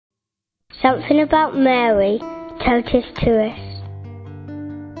Something about Mary, Totus2us.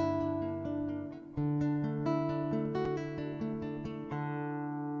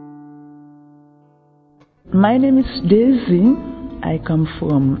 My name is Daisy. I come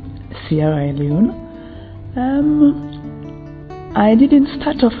from Sierra Leone. I didn't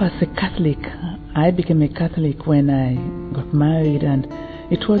start off as a Catholic. I became a Catholic when I got married, and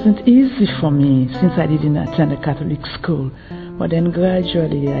it wasn't easy for me since I didn't attend a Catholic school. But then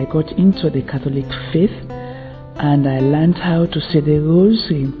gradually I got into the Catholic faith and I learned how to say the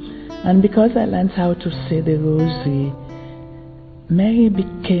rosary. And because I learned how to say the rosary, Mary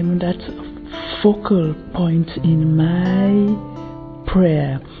became that focal point in my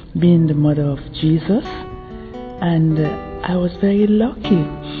prayer, being the mother of Jesus. And I was very lucky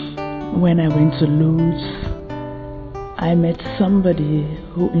when I went to Lourdes. I met somebody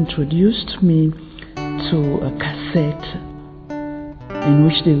who introduced me to a cassette in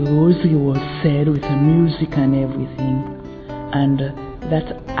which the rosary was said with the music and everything. And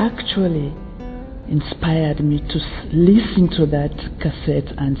that actually inspired me to listen to that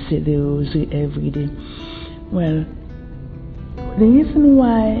cassette and say the rosary every day. Well, the reason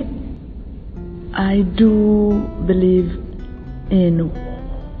why I do believe in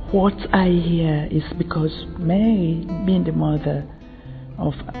what I hear is because Mary, being the mother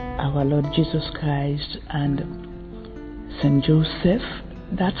of our Lord Jesus Christ, and Saint Joseph,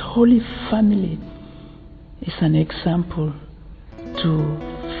 that holy family is an example to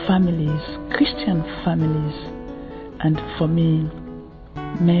families, Christian families, and for me,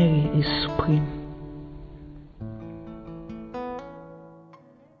 Mary is supreme.